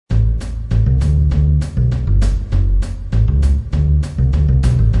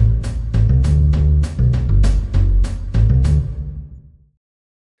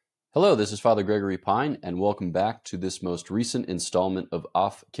Hello, this is Father Gregory Pine, and welcome back to this most recent installment of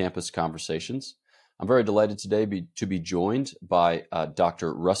Off-Campus Conversations. I'm very delighted today to be joined by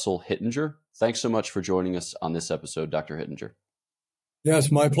Dr. Russell Hittinger. Thanks so much for joining us on this episode, Dr. Hittinger.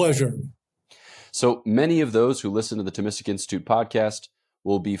 Yes, my pleasure. So many of those who listen to the Thomistic Institute podcast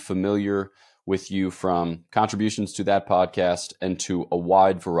will be familiar with you from contributions to that podcast and to a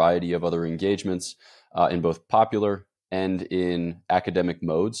wide variety of other engagements in both popular and in academic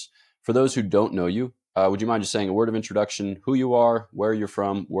modes. For those who don't know you, would you mind just saying a word of introduction, who you are, where you're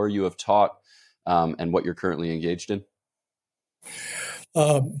from, where you have taught, and what you're currently engaged in?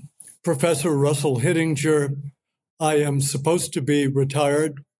 Professor Russell Hittinger. I am supposed to be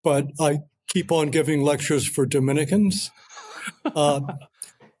retired, but I keep on giving lectures for Dominicans.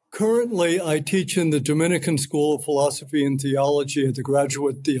 Currently, I teach in the Dominican School of Philosophy and Theology at the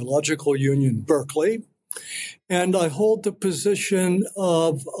Graduate Theological Union, Berkeley. And I hold the position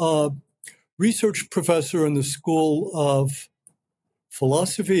of research professor in the School of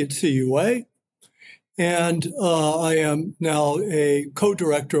Philosophy at CUA. And I am now a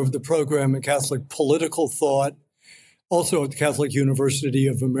co-director of the program in Catholic Political Thought, also at the Catholic University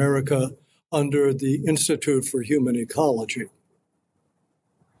of America under the Institute for Human Ecology.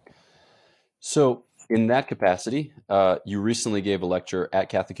 So in that capacity, you recently gave a lecture at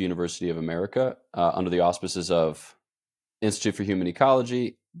Catholic University of America under the auspices of Institute for Human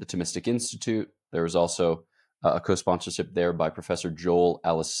Ecology, the Thomistic Institute. There was also a co-sponsorship there by Professor Joel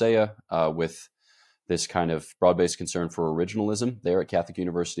Alicea with this kind of broad-based concern for originalism there at Catholic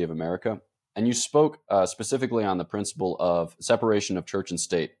University of America. And you spoke specifically on the principle of separation of church and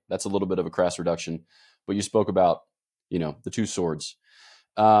state. That's a little bit of a crass reduction, but you spoke about, the two swords.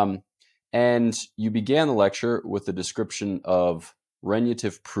 And you began the lecture with a description of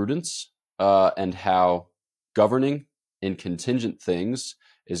regnative prudence and how governing in contingent things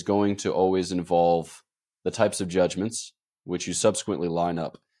is going to always involve the types of judgments which you subsequently line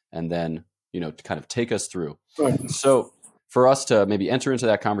up and then, to kind of take us through. Right. So for us to maybe enter into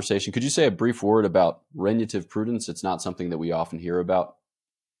that conversation, could you say a brief word about regnative prudence? It's not something that we often hear about.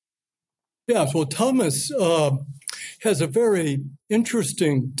 Yes, well, Thomas has a very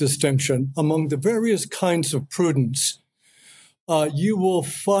interesting distinction among the various kinds of prudence. You will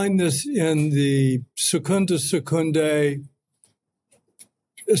find this in the Secunda Secundae,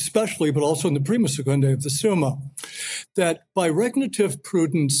 especially, but also in the Prima Secundae of the Summa, that by regnative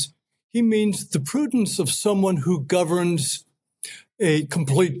prudence, he means the prudence of someone who governs a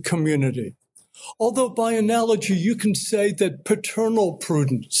complete community. Although by analogy, you can say that paternal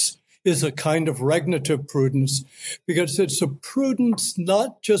prudence is a kind of regnative prudence because it's a prudence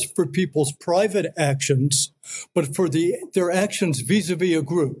not just for people's private actions, but for their actions vis-a-vis a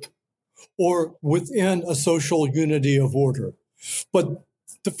group or within a social unity of order. But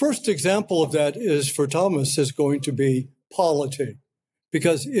the first example of that is for Thomas is going to be polity,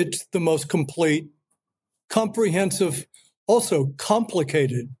 because it's the most complete, comprehensive, also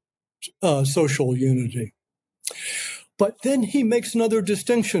complicated social unity. But then he makes another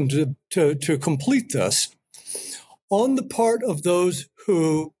distinction to complete this. On the part of those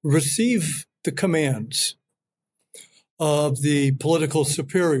who receive the commands of the political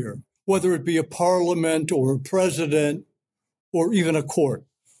superior, whether it be a parliament or a president or even a court,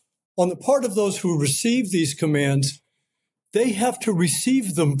 on the part of those who receive these commands, they have to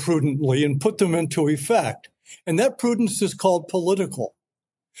receive them prudently and put them into effect. And that prudence is called political.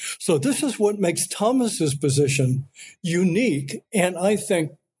 So this is what makes Thomas's position unique and I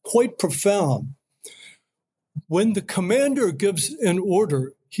think quite profound. When the commander gives an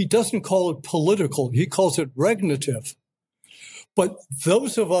order, he doesn't call it political, he calls it regnative. But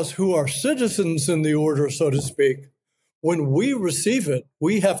those of us who are citizens in the order, so to speak, when we receive it,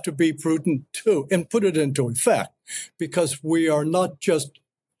 we have to be prudent too and put it into effect because we are not just,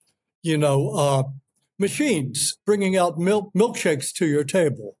 machines bringing out milkshakes to your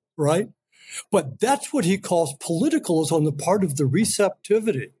table, right? But that's what he calls political, is on the part of the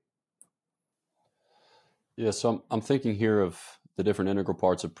receptivity. Yeah, so I'm thinking here of the different integral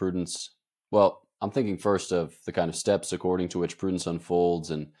parts of prudence. Well, I'm thinking first of the kind of steps according to which prudence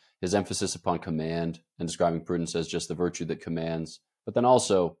unfolds and his emphasis upon command and describing prudence as just the virtue that commands. But then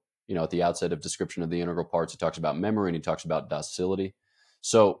also, at the outset of description of the integral parts, he talks about memory and he talks about docility.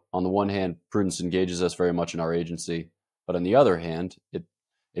 So on the one hand, prudence engages us very much in our agency, but on the other hand,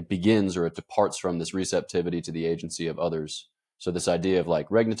 it begins or it departs from this receptivity to the agency of others. So this idea of like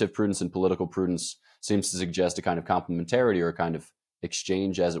regnative prudence and political prudence seems to suggest a kind of complementarity or a kind of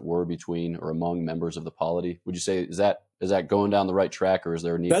exchange, as it were, between or among members of the polity. Would you say is that going down the right track, or is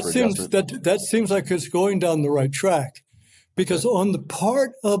there a need for adjustment? That seems like it's going down the right track, Because on the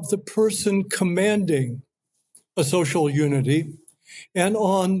part of the person commanding a social unity and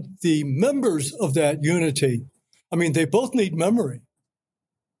on the members of that unity, I mean, they both need memory.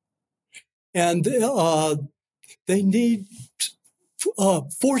 And they need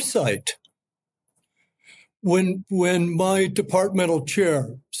foresight. When my departmental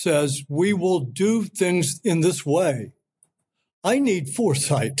chair says we will do things in this way, I need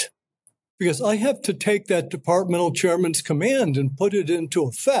foresight because I have to take that departmental chairman's command and put it into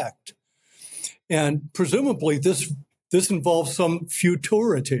effect. And presumably this involves some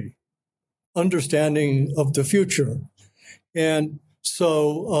futurity, understanding of the future. And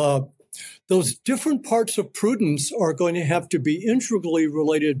so those different parts of prudence are going to have to be integrally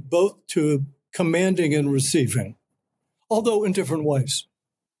related both to commanding and receiving, although in different ways.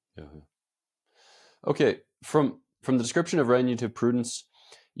 Yeah. Okay, from the description of regulative prudence,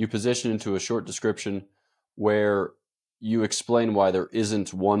 you position into a short description where you explain why there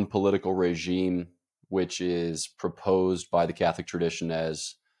isn't one political regime which is proposed by the Catholic tradition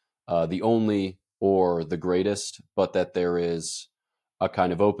as the only or the greatest, but that there is a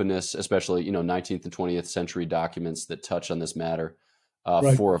kind of openness, especially 19th and 20th century documents that touch on this matter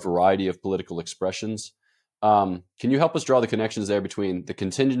Right. for a variety of political expressions. Can you help us draw the connections there between the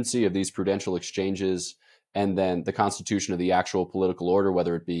contingency of these prudential exchanges and then the constitution of the actual political order,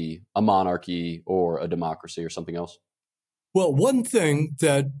 whether it be a monarchy or a democracy or something else? Well, one thing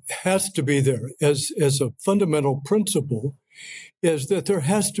that has to be there as a fundamental principle is that there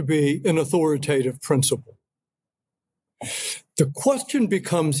has to be an authoritative principle. The question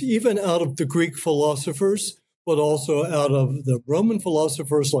becomes, even out of the Greek philosophers, but also out of the Roman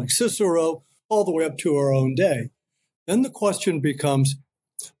philosophers like Cicero, all the way up to our own day. Then the question becomes,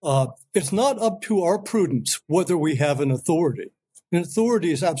 it's not up to our prudence whether we have an authority. An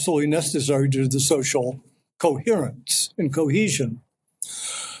authority is absolutely necessary to the social coherence and cohesion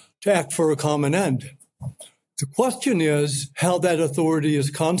to act for a common end. The question is how that authority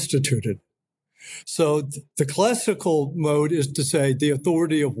is constituted. So the classical mode is to say the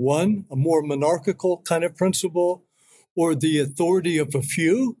authority of one, a more monarchical kind of principle, or the authority of a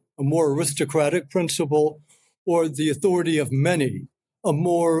few, a more aristocratic principle, or the authority of many, a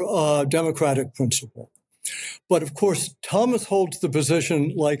more democratic principle. But of course, Thomas holds the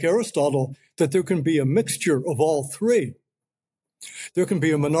position, like Aristotle, that there can be a mixture of all three. There can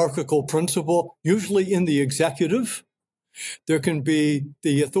be a monarchical principle, usually in the executive. There can be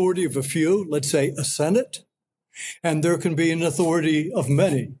the authority of a few, let's say a Senate, and there can be an authority of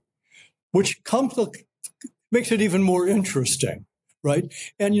many, which makes it even more interesting, right?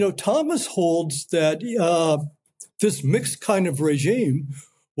 And, Thomas holds that this mixed kind of regime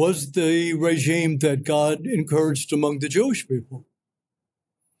was the regime that God encouraged among the Jewish people.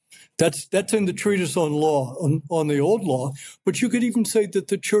 That's in the treatise on law, on the old law, but you could even say that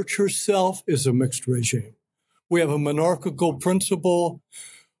the church herself is a mixed regime. We have a monarchical principle.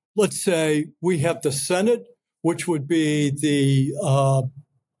 Let's say we have the Senate, which would be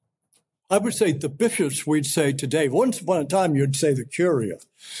I would say the bishops, we'd say today. Once upon a time, you'd say the curia.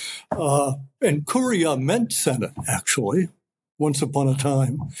 And curia meant Senate, actually, once upon a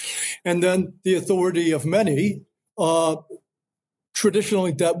time. And then the authority of many,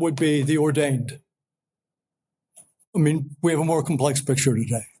 traditionally, that would be the ordained. I mean, we have a more complex picture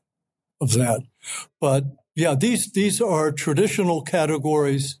today of that. But yeah, these are traditional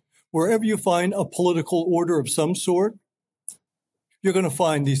categories. Wherever you find a political order of some sort, you're going to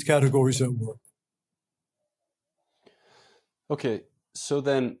find these categories at work. Okay, so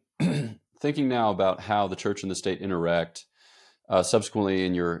then thinking now about how the church and the state interact, subsequently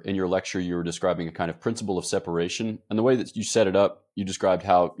in your lecture, you were describing a kind of principle of separation. And the way that you set it up, you described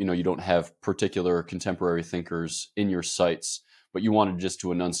how you don't have particular contemporary thinkers in your sights, but you wanted just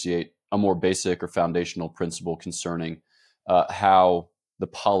to enunciate a more basic or foundational principle concerning how the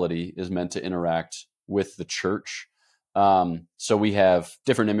polity is meant to interact with the church. So we have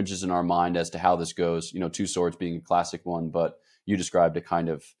different images in our mind as to how this goes, two swords being a classic one, but you described a kind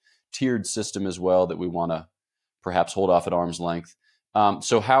of tiered system as well that we want to perhaps hold off at arm's length.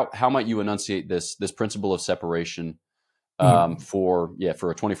 So how might you enunciate this principle of separation for a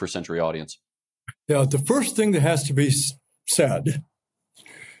 21st century audience? Yeah, the first thing that has to be said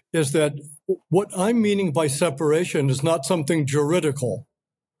is that what I'm meaning by separation is not something juridical,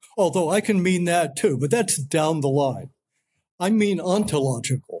 although I can mean that too, but that's down the line. I mean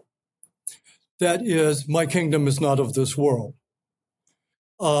ontological. That is, my kingdom is not of this world.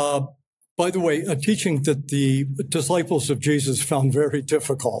 By the way, a teaching that the disciples of Jesus found very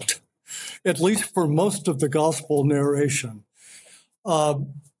difficult, at least for most of the gospel narration,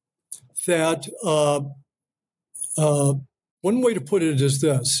 that One way to put it is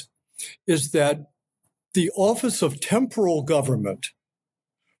this, is that the office of temporal government,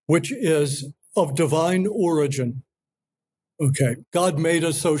 which is of divine origin, okay, God made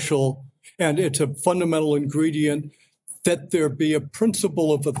us social, and it's a fundamental ingredient that there be a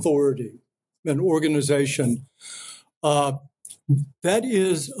principle of authority, an organization. That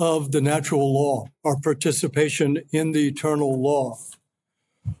is of the natural law, our participation in the eternal law.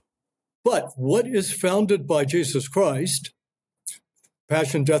 But what is founded by Jesus Christ,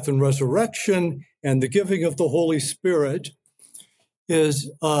 passion, death, and resurrection, and the giving of the Holy Spirit,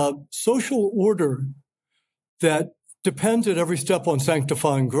 is a social order that depends at every step on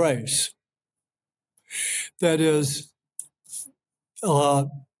sanctifying grace. That is,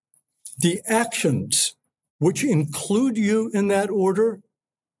 the actions which include you in that order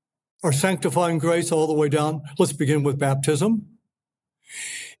are sanctifying grace all the way down. Let's begin with baptism.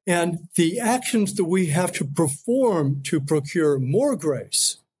 And the actions that we have to perform to procure more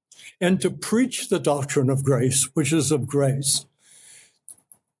grace and to preach the doctrine of grace, which is of grace,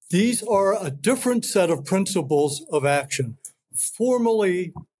 these are a different set of principles of action,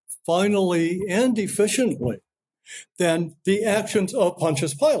 formally, finally, and efficiently, than the actions of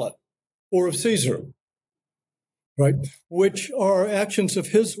Pontius Pilate or of Caesar, right? Which are actions of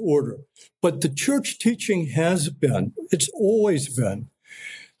his order. But the church teaching has been, it's always been,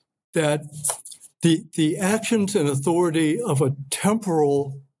 that the actions and authority of a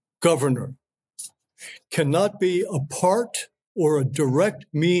temporal governor cannot be a part or a direct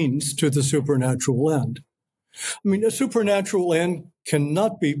means to the supernatural end. I mean, a supernatural end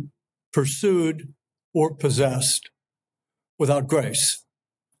cannot be pursued or possessed without grace.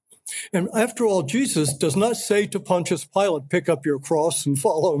 And after all, Jesus does not say to Pontius Pilate, pick up your cross and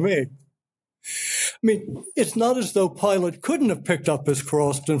follow me. I mean, it's not as though Pilate couldn't have picked up his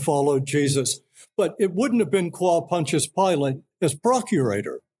cross and followed Jesus, but it wouldn't have been qua Pontius Pilate as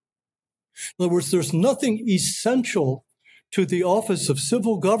procurator. In other words, there's nothing essential to the office of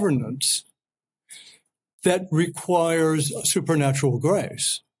civil governance that requires supernatural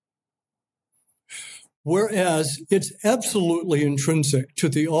grace. Whereas it's absolutely intrinsic to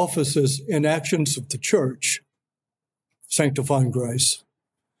the offices and actions of the church, sanctifying grace.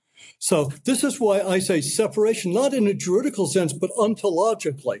 So this is why I say separation, not in a juridical sense, but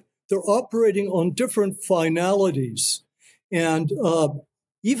ontologically. They're operating on different finalities and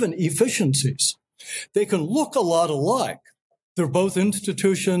even efficiencies. They can look a lot alike. They're both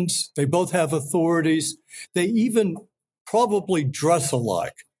institutions. They both have authorities. They even probably dress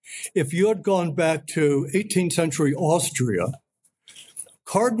alike. If you had gone back to 18th century Austria,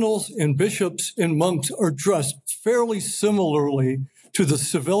 cardinals and bishops and monks are dressed fairly similarly to the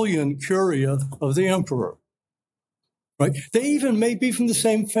civilian curia of the emperor, right? They even may be from the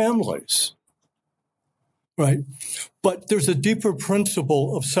same families, right? But there's a deeper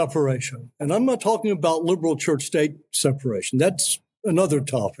principle of separation. And I'm not talking about liberal church-state separation. That's another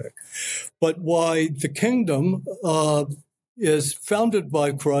topic. But why the kingdom is founded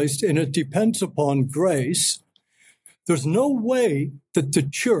by Christ and it depends upon grace, there's no way that the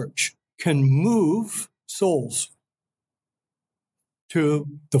church can move souls to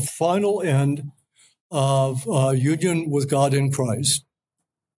the final end of union with God in Christ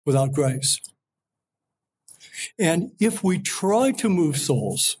without grace. And if we try to move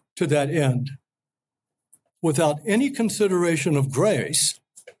souls to that end without any consideration of grace,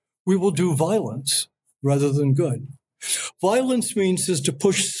 we will do violence rather than good. Violence means is to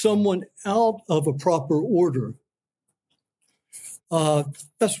push someone out of a proper order.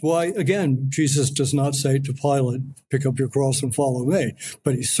 That's why, again, Jesus does not say to Pilate, pick up your cross and follow me.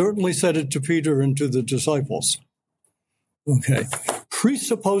 But he certainly said it to Peter and to the disciples. Okay.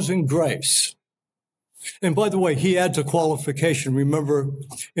 Presupposing grace. And by the way, he adds a qualification. Remember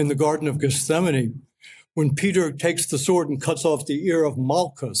in the Garden of Gethsemane, when Peter takes the sword and cuts off the ear of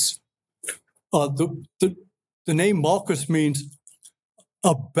Malchus, the name Malchus means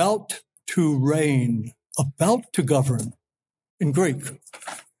about to reign, about to govern in Greek.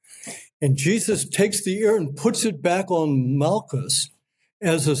 And Jesus takes the ear and puts it back on Malchus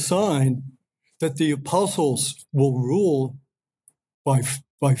as a sign that the apostles will rule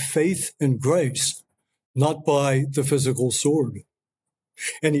by faith and grace, not by the physical sword.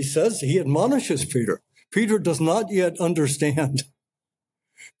 And he says, he admonishes Peter. Peter does not yet understand,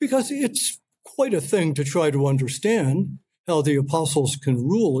 because it's quite a thing to try to understand how the apostles can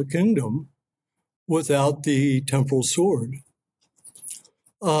rule a kingdom without the temporal sword.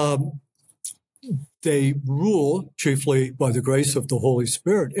 They rule chiefly by the grace of the Holy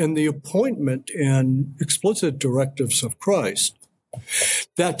Spirit and the appointment and explicit directives of Christ.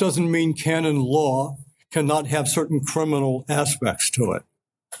 That doesn't mean canon law cannot have certain criminal aspects to it,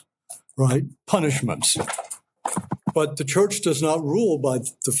 right? Punishments. But the church does not rule by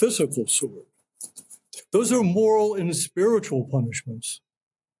the physical sword. Those are moral and spiritual punishments,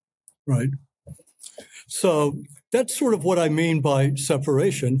 right? So that's sort of what I mean by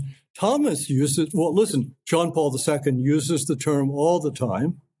separation. Thomas uses, well, listen, John Paul II uses the term all the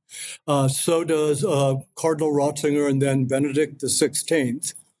time. So does Cardinal Ratzinger and then Benedict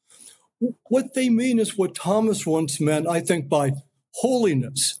XVI. What they mean is what Thomas once meant, I think, by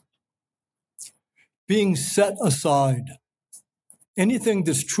holiness, being set aside. Anything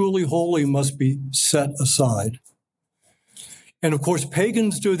that's truly holy must be set aside. And of course,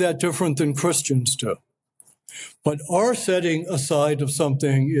 pagans do that different than Christians do. But our setting aside of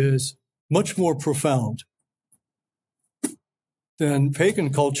something is much more profound than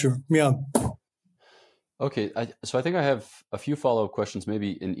pagan culture. Yeah. Okay, so I think I have a few follow-up questions,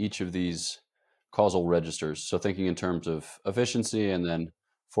 maybe in each of these causal registers. So thinking in terms of efficiency and then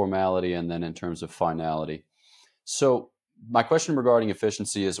formality and then in terms of finality. So my question regarding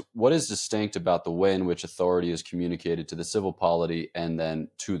efficiency is, what is distinct about the way in which authority is communicated to the civil polity and then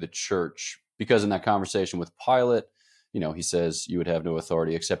to the church? Because in that conversation with Pilate, he says you would have no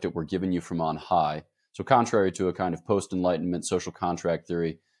authority except it were given you from on high. So contrary to a kind of post-Enlightenment social contract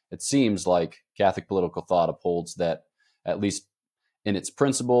theory, it seems like Catholic political thought upholds that, at least in its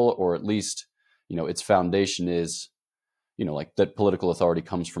principle, or at least, its foundation is, like that political authority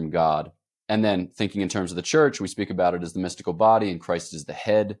comes from God. And then thinking in terms of the church, we speak about it as the mystical body and Christ is the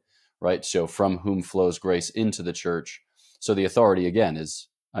head, right? So from whom flows grace into the church. So the authority, again, is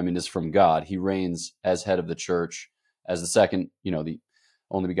from God. He reigns as head of the church, as the second, the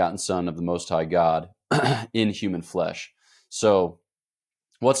only begotten Son of the Most High God in human flesh. So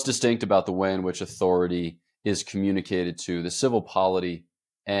what's distinct about the way in which authority is communicated to the civil polity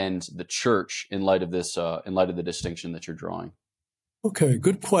and the church in light of this, in light of the distinction that you're drawing? Okay,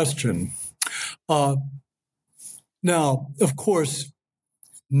 good question. Now, of course,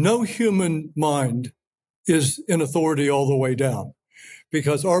 no human mind is in authority all the way down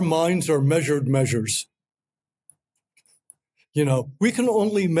because our minds are measured measures. We can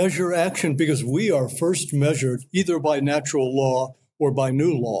only measure action because we are first measured either by natural law or by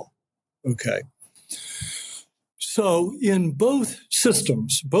new law. Okay. So in both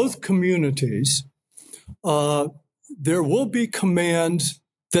systems, both communities, there will be commands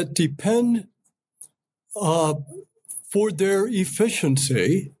that depend for their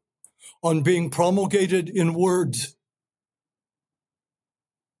efficiency on being promulgated in words.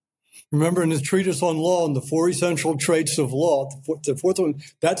 Remember in the treatise on law and the four essential traits of law, the fourth one,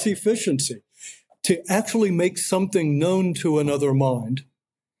 that's efficiency. To actually make something known to another mind,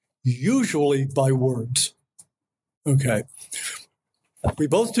 usually by words. Okay. We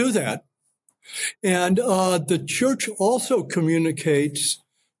both do that. And the church also communicates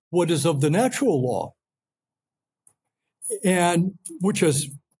what is of the natural law, and which is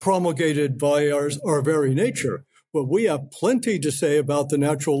promulgated by our very nature. But we have plenty to say about the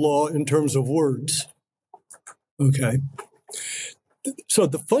natural law in terms of words. Okay. So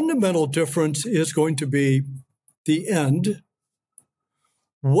the fundamental difference is going to be the end.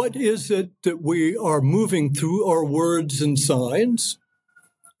 What is it that we are moving through our words and signs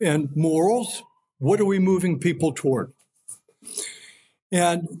and morals? What are we moving people toward?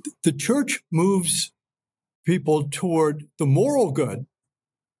 And the church moves people toward the moral good,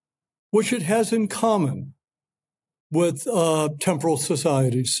 which it has in common with temporal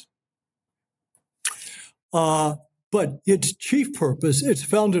societies. But its chief purpose, it's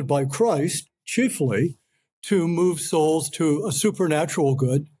founded by Christ chiefly to move souls to a supernatural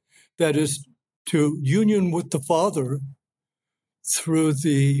good, that is to union with the Father through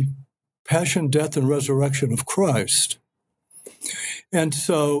the passion, death, and resurrection of Christ. And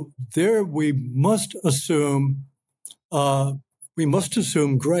so there we must assume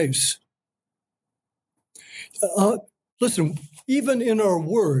grace. Listen, even in our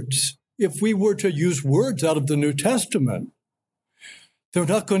words, if we were to use words out of the New Testament, they're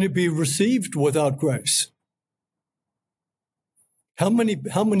not going to be received without grace. How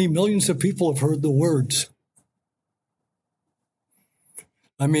many millions of people have heard the words?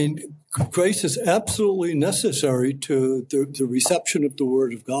 Grace is absolutely necessary to the reception of the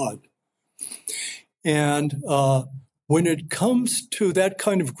Word of God. And when it comes to that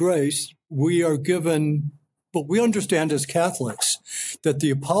kind of grace, we are given, but we understand as Catholics that the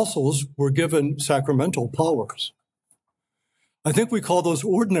apostles were given sacramental powers. I think we call those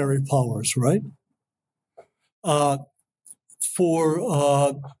ordinary powers, right? But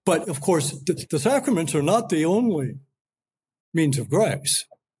of course, the sacraments are not the only means of grace.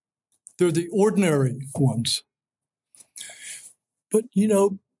 They're the ordinary ones. But,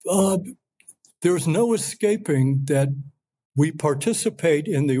 there's no escaping that we participate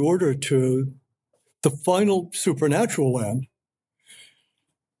in the order to the final supernatural end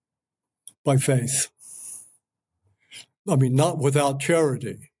by faith. I mean, not without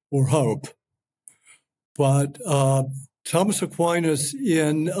charity or hope. But Thomas Aquinas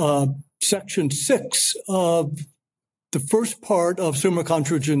in section 6 of the first part of Summa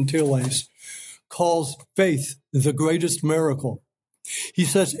Contra Gentiles calls faith the greatest miracle. He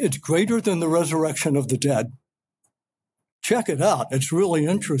says it's greater than the resurrection of the dead. Check it out. It's really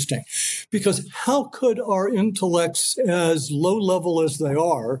interesting. Because how could our intellects, as low level as they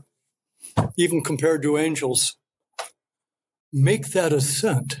are, even compared to angels, make that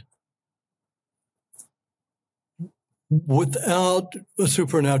ascent without a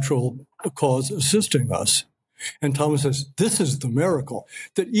supernatural cause assisting us? And Thomas says, this is the miracle,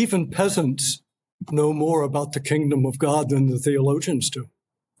 that even peasants know more about the kingdom of God than the theologians do.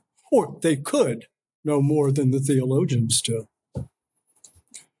 Or they could know more than the theologians do.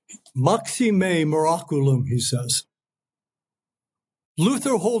 Maxime miraculum, he says.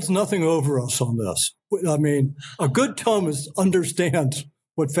 Luther holds nothing over us on this. I mean, a good Thomist understands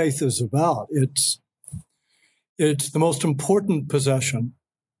what faith is about. It's the most important possession.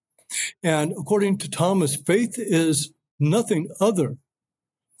 And according to Thomas, faith is nothing other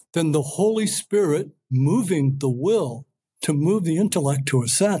than the Holy Spirit moving the will to move the intellect to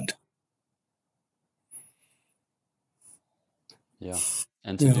assent. Yeah,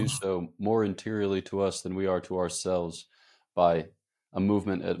 and to do so more interiorly to us than we are to ourselves by a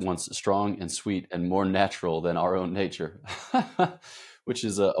movement at once strong and sweet and more natural than our own nature, which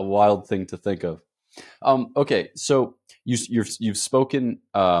is a wild thing to think of. Okay, so you've spoken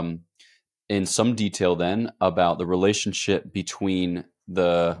in some detail then about the relationship between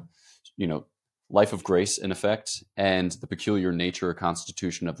the life of grace, in effect, and the peculiar nature or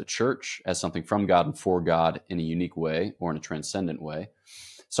constitution of the church as something from God and for God in a unique way or in a transcendent way.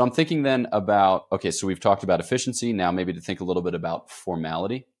 So I'm thinking then about, so we've talked about efficiency, now maybe to think a little bit about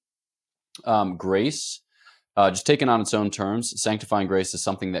formality. Grace, just taken on its own terms, sanctifying grace is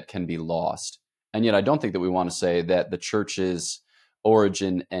something that can be lost. And yet I don't think that we want to say that the church's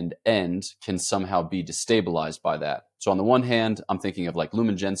origin and end can somehow be destabilized by that. So on the one hand, I'm thinking of like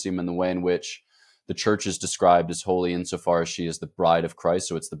Lumen Gentium and the way in which the church is described as holy insofar as she is the bride of Christ.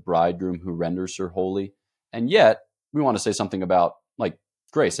 So it's the bridegroom who renders her holy. And yet we want to say something about like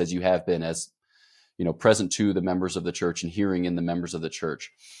grace, as you have been, as present to the members of the church and hearing in the members of the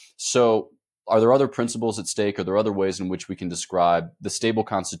church. So are there other principles at stake? Are there other ways in which we can describe the stable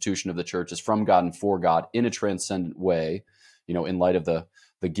constitution of the church as from God and for God in a transcendent way, in light of the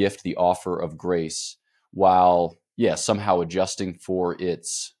gift, the offer of grace, while, somehow adjusting for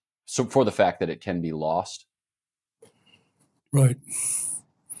the fact that it can be lost? Right.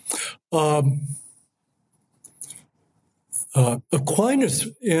 Aquinas,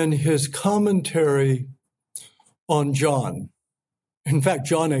 in his commentary on John, in fact,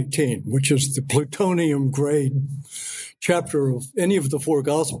 John 18, which is the plutonium grade chapter of any of the four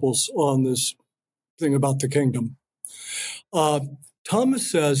Gospels on this thing about the kingdom,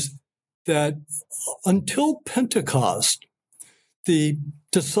 Thomas says that until Pentecost, the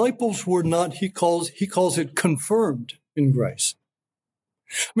disciples were not, he calls it confirmed in grace.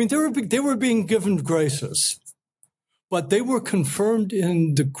 I mean, they were being given graces, but they were confirmed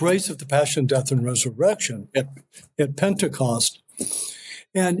in the grace of the passion, death, and resurrection at Pentecost.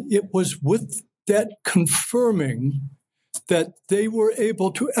 And it was with that confirming that they were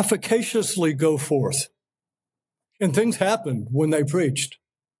able to efficaciously go forth. And things happened when they preached.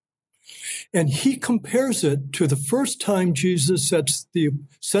 And he compares it to the first time Jesus sends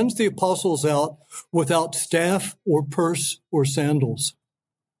the apostles out without staff or purse or sandals.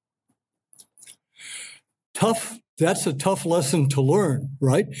 Tough. That's a tough lesson to learn,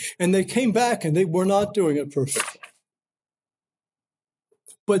 right? And they came back and they were not doing it perfectly.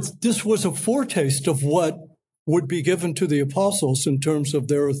 But this was a foretaste of what would be given to the apostles in terms of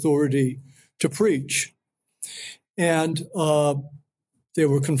their authority to preach. And they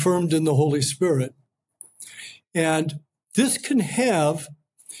were confirmed in the Holy Spirit. And this can have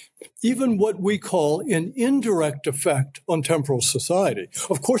even what we call an indirect effect on temporal society.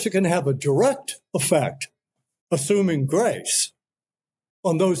 Of course, it can have a direct effect, assuming grace,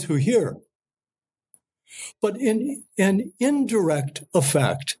 on those who hear. But in an indirect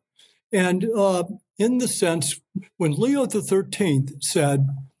effect, and in the sense when Leo XIII said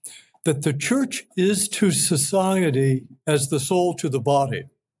that the church is to society as the soul to the body,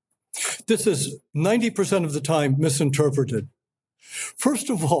 this is 90% of the time misinterpreted. First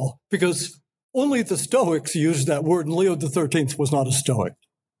of all, because only the Stoics used that word, and Leo XIII was not a Stoic.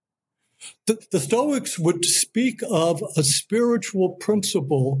 The Stoics would speak of a spiritual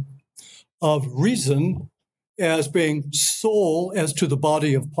principle of reason as being soul as to the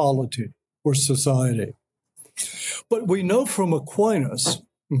body of polity or society. But we know from Aquinas,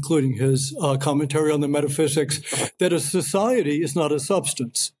 including his commentary on the metaphysics, that a society is not a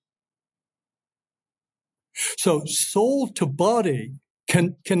substance. So soul to body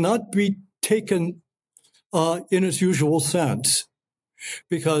cannot be taken in its usual sense,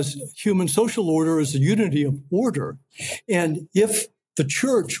 because human social order is a unity of order. And if the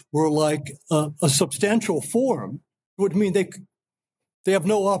church were like a substantial form, it would mean they have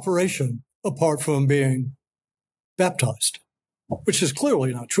no operation apart from being baptized, which is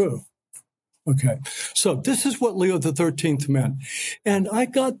clearly not true. Okay, so this is what Leo XIII meant. And I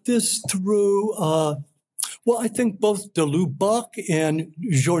got this through, I think both de Lubac and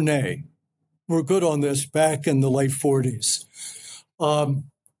Journet were good on this back in the late 40s.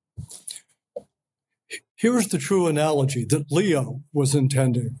 Here's the true analogy that Leo was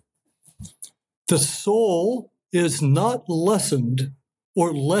intending. The soul is not lessened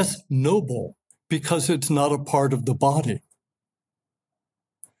or less noble because it's not a part of the body.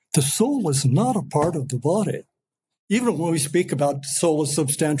 The soul is not a part of the body, even when we speak about soul as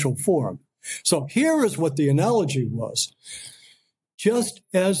substantial form. So here is what the analogy was. Just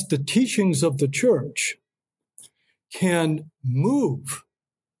as the teachings of the church can move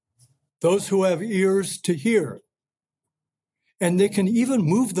those who have ears to hear, and they can even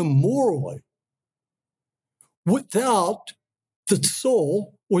move them morally, without the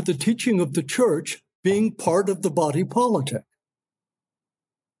soul or the teaching of the church being part of the body politic.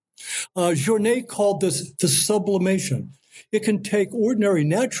 Journet called this the sublimation. It can take ordinary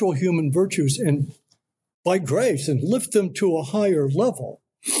natural human virtues and by grace and lift them to a higher level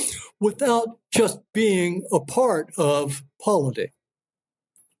without just being a part of polity.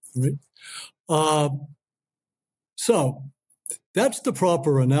 Right? So that's the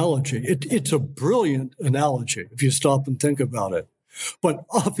proper analogy. It's a brilliant analogy if you stop and think about it. But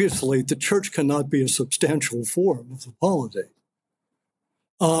obviously, the church cannot be a substantial form of the polity.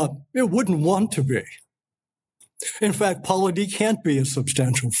 It wouldn't want to be. In fact, polity can't be a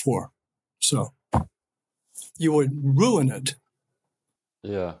substantial form. So you would ruin it.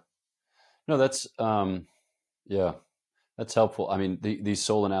 Yeah. No, that's that's helpful. I mean, these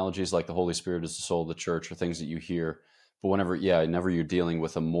soul analogies, like the Holy Spirit is the soul of the church, are things that you hear. But whenever you're dealing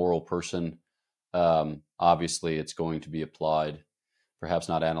with a moral person, obviously it's going to be applied, perhaps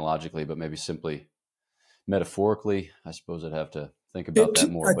not analogically, but maybe simply metaphorically. I suppose I'd have to think about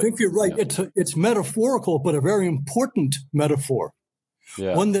that more. I think you're right. It's metaphorical, but a very important metaphor.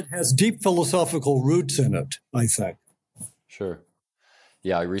 Yeah. One that has deep philosophical roots in it, I think. Sure.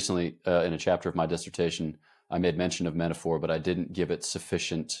 Yeah, I recently, in a chapter of my dissertation, I made mention of metaphor, but I didn't give it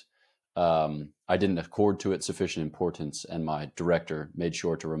sufficient, I didn't accord to it sufficient importance, and my director made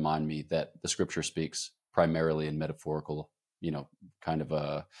sure to remind me that the scripture speaks primarily in metaphorical, kind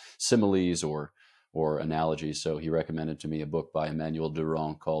of similes or analogies. So he recommended to me a book by Emmanuel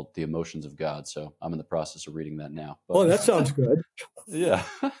Durand called The Emotions of God. So I'm in the process of reading that now. But, that sounds good. Yeah.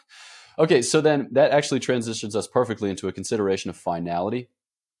 Okay, so then that actually transitions us perfectly into a consideration of finality,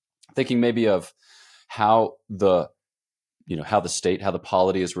 thinking maybe of how the state, how the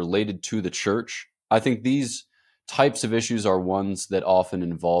polity is related to the church. I think these types of issues are ones that often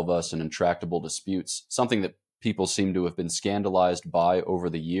involve us in intractable disputes. Something that people seem to have been scandalized by over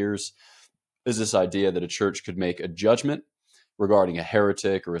the years is this idea that a church could make a judgment regarding a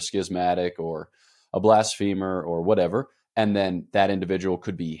heretic or a schismatic or a blasphemer or whatever, and then that individual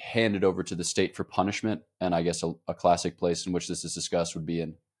could be handed over to the state for punishment. And I guess a classic place in which this is discussed would be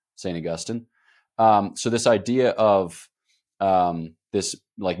in St. Augustine. So this idea of this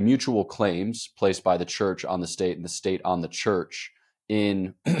like mutual claims placed by the church on the state and the state on the church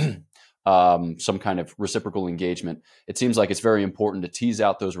in some kind of reciprocal engagement, it seems like it's very important to tease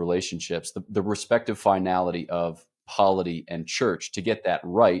out those relationships, the respective finality of polity and church, to get that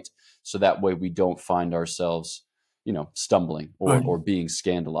right, so that way we don't find ourselves, stumbling or being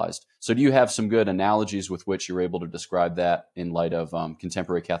scandalized. So do you have some good analogies with which you're able to describe that in light of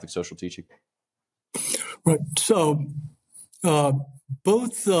contemporary Catholic social teaching? Right. So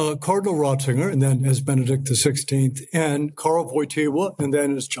both Cardinal Ratzinger, and then as Benedict XVI, and Karl Wojtyła, and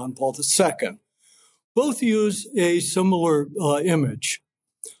then as John Paul II, both use a similar image,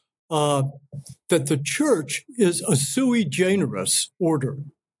 that the church is a sui generis order.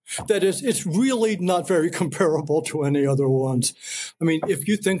 That is, it's really not very comparable to any other ones. I mean, if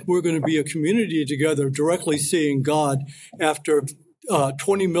you think we're going to be a community together directly seeing God after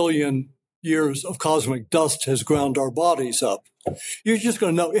 20 million years of cosmic dust has ground our bodies up, you're just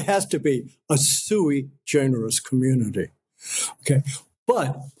going to know it has to be a sui generis community. Okay.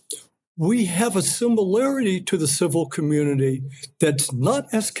 But we have a similarity to the civil community that's not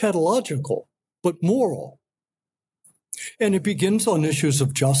eschatological, but moral. And it begins on issues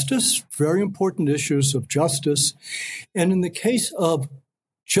of justice, very important issues of justice. And in the case of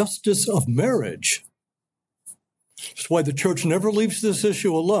justice of marriage, that's why the church never leaves this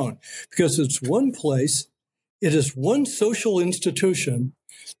issue alone, because it's one place, it is one social institution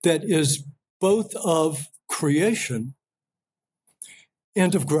that is both of creation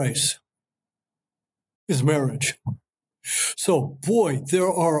and of grace, is marriage. So, boy,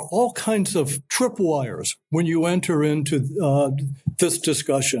 there are all kinds of tripwires when you enter into this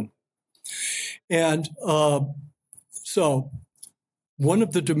discussion. And so one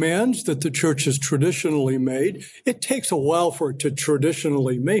of the demands that the church has traditionally made, it takes a while for it to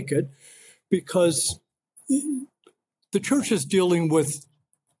traditionally make it, because the church is dealing with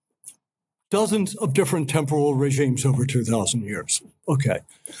dozens of different temporal regimes over 2,000 years. Okay.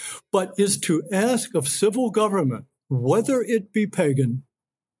 But is to ask of civil government, whether it be pagan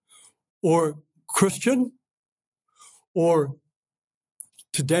or Christian, or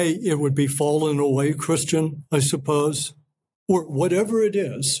today it would be fallen away Christian, I suppose, or whatever it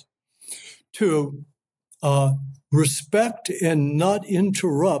is, to respect and not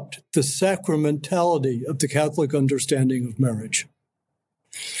interrupt the sacramentality of the Catholic understanding of marriage.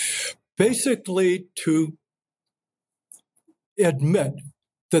 Basically, to admit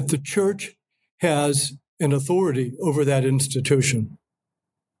that the church has an authority over that institution.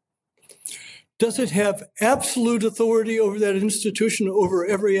 Does it have absolute authority over that institution, over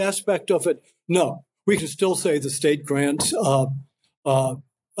every aspect of it? No. We can still say the state grants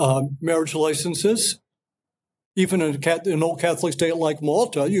marriage licenses. Even in an old Catholic state like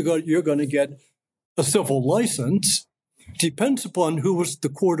Malta, you're going to get a civil license. Depends upon who was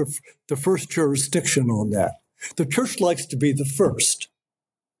the first jurisdiction on that. The church likes to be the first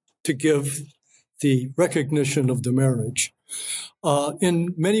to give the recognition of the marriage.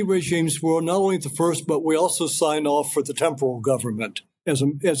 In many regimes, we're not only the first, but we also sign off for the temporal government as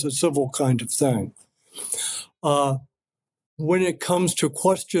a civil kind of thing. When it comes to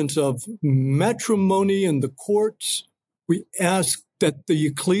questions of matrimony in the courts, we ask that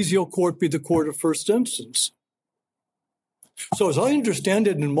the ecclesial court be the court of first instance. So as I understand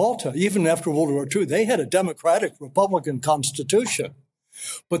it, in Malta, even after World War II, they had a democratic Republican constitution,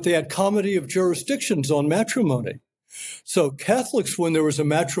 but they had comity of jurisdictions on matrimony. So Catholics, when there was a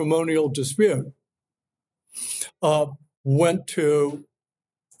matrimonial dispute, went to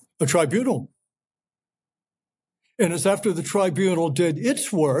a tribunal. And it's after the tribunal did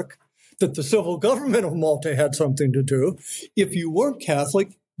its work that the civil government of Malta had something to do. If you weren't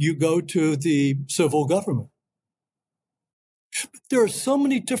Catholic, you go to the civil government. But there are so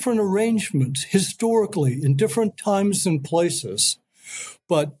many different arrangements historically in different times and places.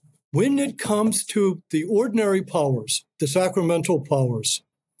 But when it comes to the ordinary powers, the sacramental powers,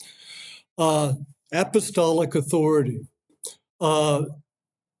 apostolic authority, the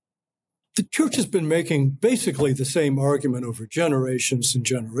church has been making basically the same argument over generations and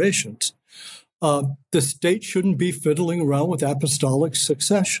generations. The state shouldn't be fiddling around with apostolic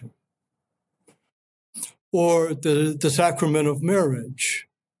succession or the sacrament of marriage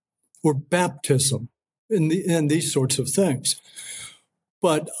or baptism and these sorts of things.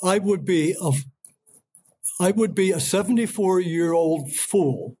 But I would be a 74-year-old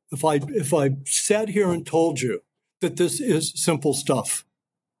fool if I sat here and told you that this is simple stuff.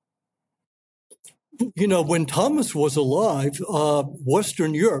 You know, when Thomas was alive,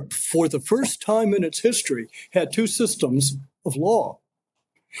 Western Europe, for the first time in its history, had two systems of law.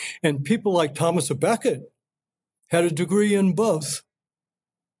 And people like Thomas à Becket had a degree in both,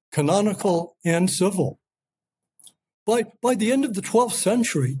 canonical and civil. By the end of the 12th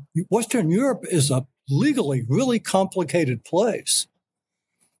century, Western Europe is a legally really complicated place.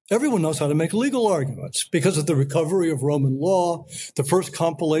 Everyone knows how to make legal arguments because of the recovery of Roman law, the first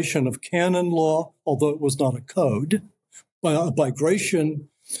compilation of canon law, although it was not a code, by Gratian.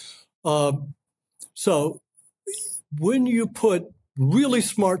 So when you put really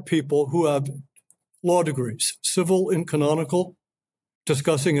smart people who have law degrees, civil and canonical,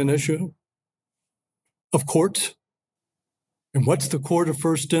 discussing an issue of courts, and what's the court of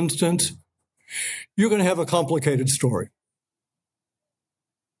first instance, you're going to have a complicated story.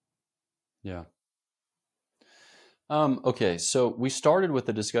 Yeah. Okay, so we started with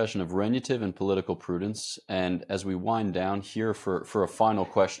the discussion of regnative and political prudence, and as we wind down here for a final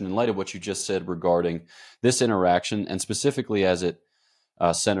question, in light of what you just said regarding this interaction, and specifically as it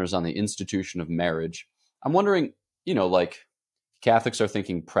centers on the institution of marriage, I'm wondering, like Catholics are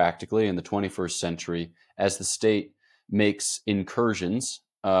thinking practically in the 21st century as the state makes incursions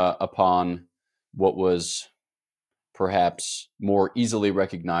upon what was perhaps more easily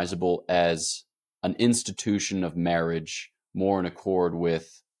recognizable as an institution of marriage, more in accord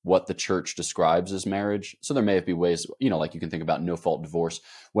with what the church describes as marriage. So there may be ways, like you can think about no-fault divorce,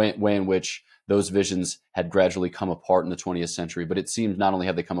 way in which those visions had gradually come apart in the 20th century. But it seems not only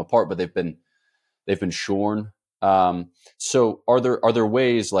have they come apart, but they've been shorn. So are there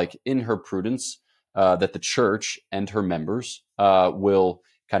ways, like in her prudence, that the church and her members will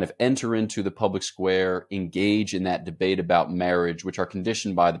kind of enter into the public square, engage in that debate about marriage, which are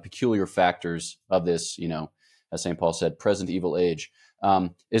conditioned by the peculiar factors of this, as St. Paul said, present evil age.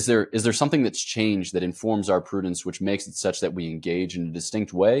 Is there something that's changed that informs our prudence, which makes it such that we engage in a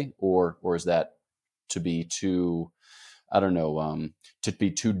distinct way, or is that to be too, I don't know, to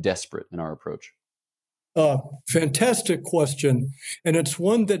be too desperate in our approach? Fantastic question. And it's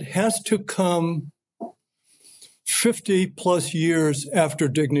one that has to come 50 plus years after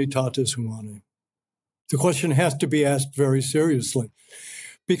Dignitatis Humanae. The question has to be asked very seriously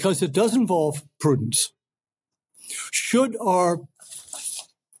because it does involve prudence. Should our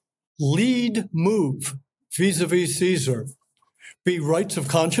lead move vis-a-vis Caesar be rights of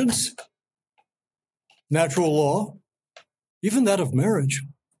conscience, natural law, even that of marriage,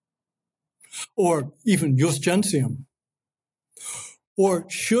 or even jus gentium? Or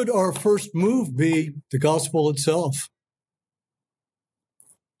should our first move be the gospel itself?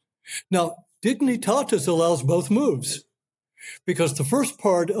 Now, Dignitatis allows both moves because the first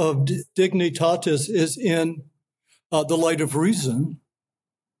part of Dignitatis is in the light of reason.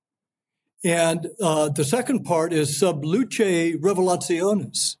 And the second part is sub luce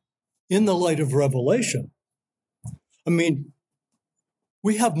revelationis, in the light of revelation. I mean,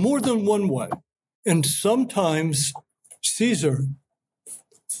 we have more than one way. And sometimes Caesar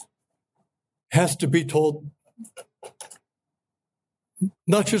has to be told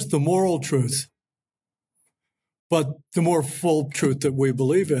not just the moral truth, but the more full truth that we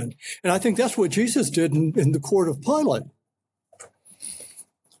believe in. And I think that's what Jesus did in the court of Pilate,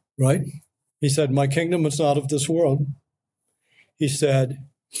 right? He said, my kingdom is not of this world. He said,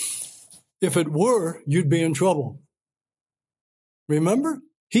 if it were, you'd be in trouble. Remember?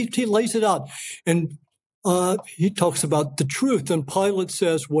 He lays it out. And he talks about the truth. And Pilate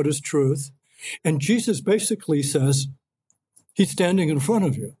says, what is truth? And Jesus basically says, he's standing in front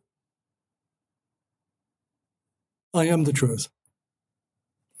of you. I am the truth.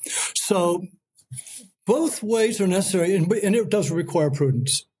 So both ways are necessary, and it does require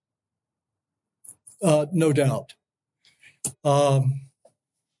prudence, no doubt. What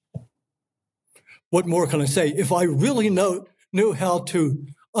more can I say? If I really knew how to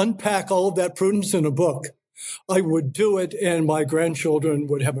unpack all of that prudence in a book, I would do it, and my grandchildren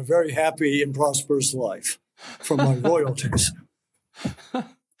would have a very happy and prosperous life from my royalties.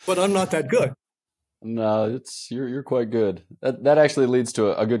 But I'm not that good. No, you're quite good. That actually leads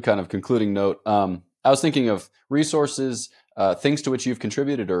to a good kind of concluding note. I was thinking of resources, things to which you've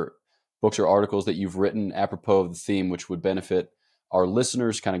contributed, or books or articles that you've written apropos of the theme, which would benefit our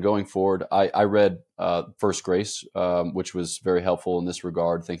listeners kind of going forward. I read First Grace, which was very helpful in this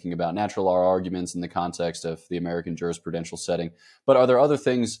regard, thinking about natural law arguments in the context of the American jurisprudential setting. But are there other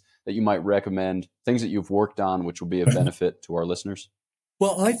things that you might recommend, things that you've worked on, which will be of benefit to our listeners?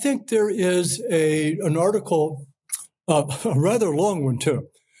 Well, I think there is an article, a rather long one too,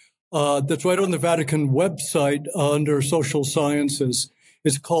 that's right on the Vatican website under social sciences.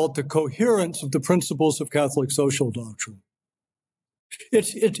 It's called The Coherence of the Principles of Catholic Social Doctrine.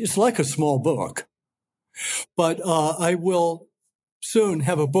 It's like a small book, but I will soon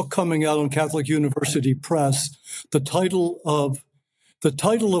have a book coming out on Catholic University Press, the title of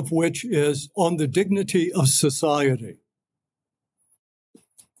which is On the Dignity of Society,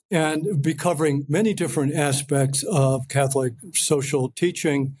 and be covering many different aspects of Catholic social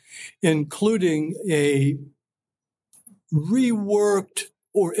teaching, including a reworked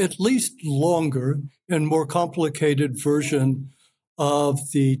or at least longer and more complicated version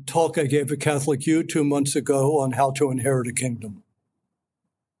of the talk I gave at Catholic U 2 months ago on how to inherit a kingdom.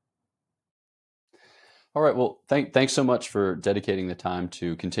 All right. Well, thanks so much for dedicating the time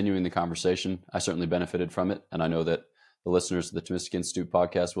to continuing the conversation. I certainly benefited from it, and I know that the listeners of the Thomistic Institute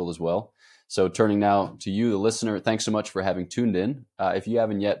podcast will as well. So turning now to you, the listener, thanks so much for having tuned in. If you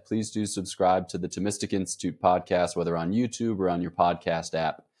haven't yet, please do subscribe to the Thomistic Institute podcast, whether on YouTube or on your podcast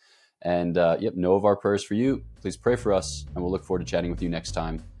app. And know of our prayers for you. Please pray for us, and we'll look forward to chatting with you next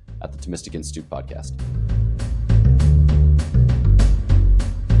time at the Thomistic Institute podcast.